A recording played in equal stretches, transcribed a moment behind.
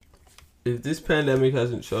if this pandemic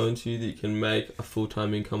hasn't shown to you that you can make a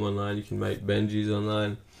full-time income online, you can make Benjis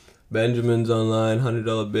online, Benjamins online,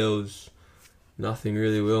 $100 bills, nothing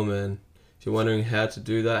really will, man. If you're wondering how to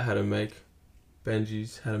do that, how to make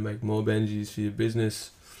Benjis, how to make more Benjis for your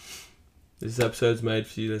business, this episode's made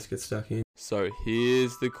for you. Let's get stuck in. So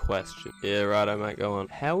here's the question. Yeah, righto, mate, go on.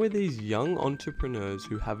 How are these young entrepreneurs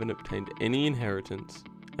who haven't obtained any inheritance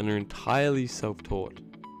and are entirely self-taught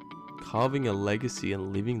carving a legacy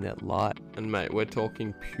and living that life? And mate, we're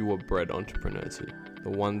talking purebred entrepreneurs here. The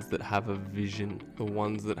ones that have a vision, the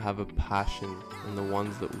ones that have a passion, and the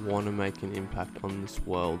ones that want to make an impact on this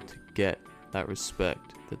world to get that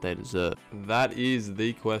respect that they deserve. That is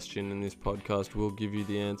the question, and this podcast will give you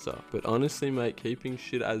the answer. But honestly, mate, keeping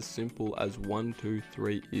shit as simple as 1, 2,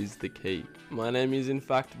 3 is the key. My name is in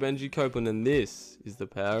fact Benji Copeland, and this is the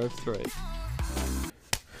Power of 3.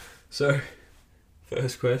 So,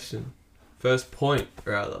 first point,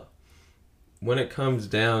 when it comes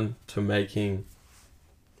down to making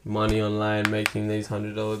money online, making these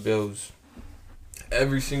 $100 bills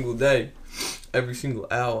every single day, every single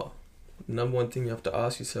hour, number one thing you have to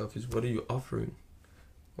ask yourself is, what are you offering?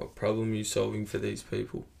 What problem are you solving for these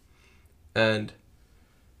people? And,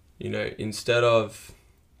 instead of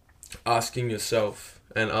asking yourself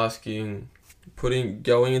and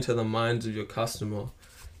going into the minds of your customer,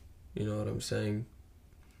 you know what I'm saying?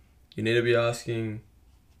 You need to be asking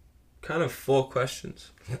kind of 4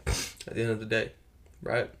 questions at the end of the day,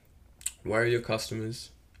 right? Why are your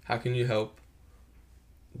customers? How can you help?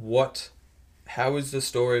 How is the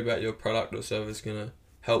story about your product or service going to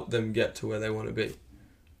help them get to where they want to be,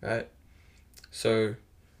 right? So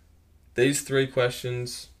these 3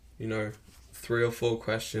 questions, 3 or 4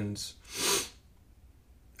 questions,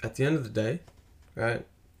 at the end of the day, right,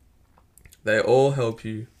 they all help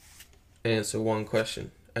you answer one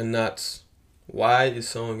question, and that's, why is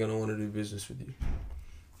someone going to want to do business with you?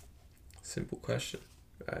 Simple question,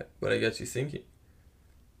 right? But it gets you thinking.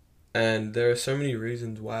 And there are so many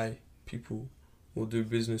reasons why people will do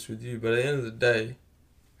business with you, but at the end of the day,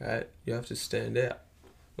 right, you have to stand out.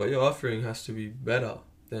 What you're offering has to be better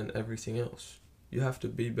than everything else. You have to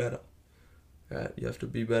be better, right? You have to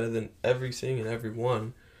be better than everything and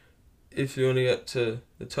everyone if you want to get to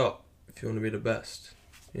the top, if you want to be the best.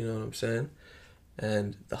 You know what I'm saying?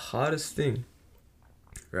 And the hardest thing,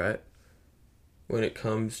 right, when it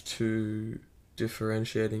comes to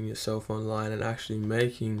differentiating yourself online and actually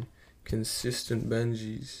making consistent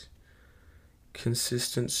Benjis,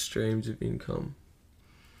 consistent streams of income,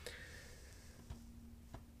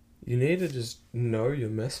 you need to just know your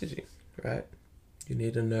messaging, right? You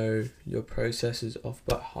need to know your processes off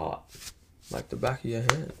by heart, like the back of your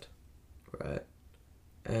hand, right?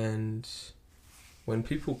 And when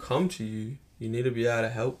people come to you, you need to be able to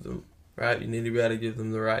help them, right? You need to be able to give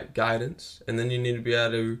them the right guidance, and then you need to be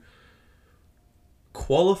able to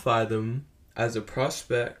qualify them as a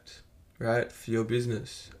prospect, right, for your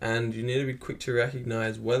business. And you need to be quick to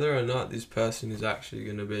recognize whether or not this person is actually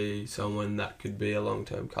going to be someone that could be a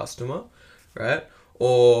long-term customer, right?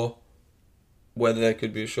 Or whether they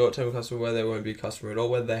could be a short-term customer, whether they won't be a customer at all,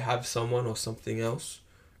 whether they have someone or something else,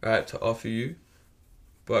 right, to offer you.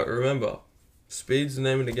 But remember, speed's the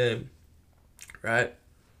name of the game, right?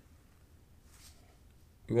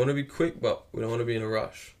 We want to be quick, but we don't want to be in a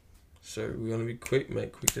rush. So we want to be quick,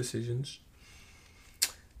 make quick decisions.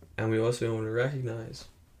 And we also want to recognize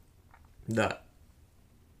that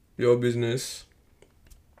your business,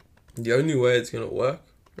 the only way it's going to work,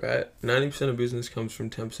 right? 90% of business comes from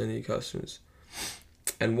 10% of your customers.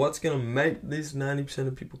 And what's going to make these 90%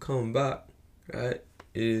 of people come back, right,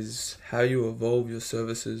 is how you evolve your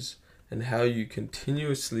services and how you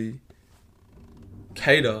continuously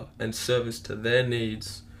cater and service to their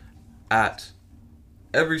needs at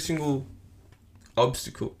every single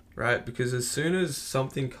obstacle, right? Because as soon as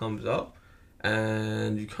something comes up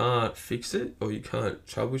and you can't fix it, or you can't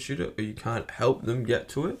troubleshoot it, or you can't help them get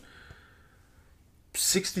to it,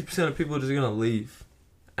 60% of people are just going to leave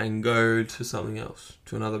and go to something else,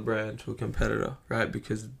 to another brand, to a competitor, right?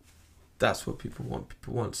 Because that's what people want.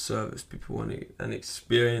 People want service. People want an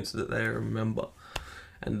experience that they remember.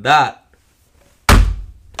 And that's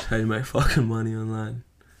how you make fucking money online.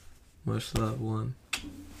 Much love, one.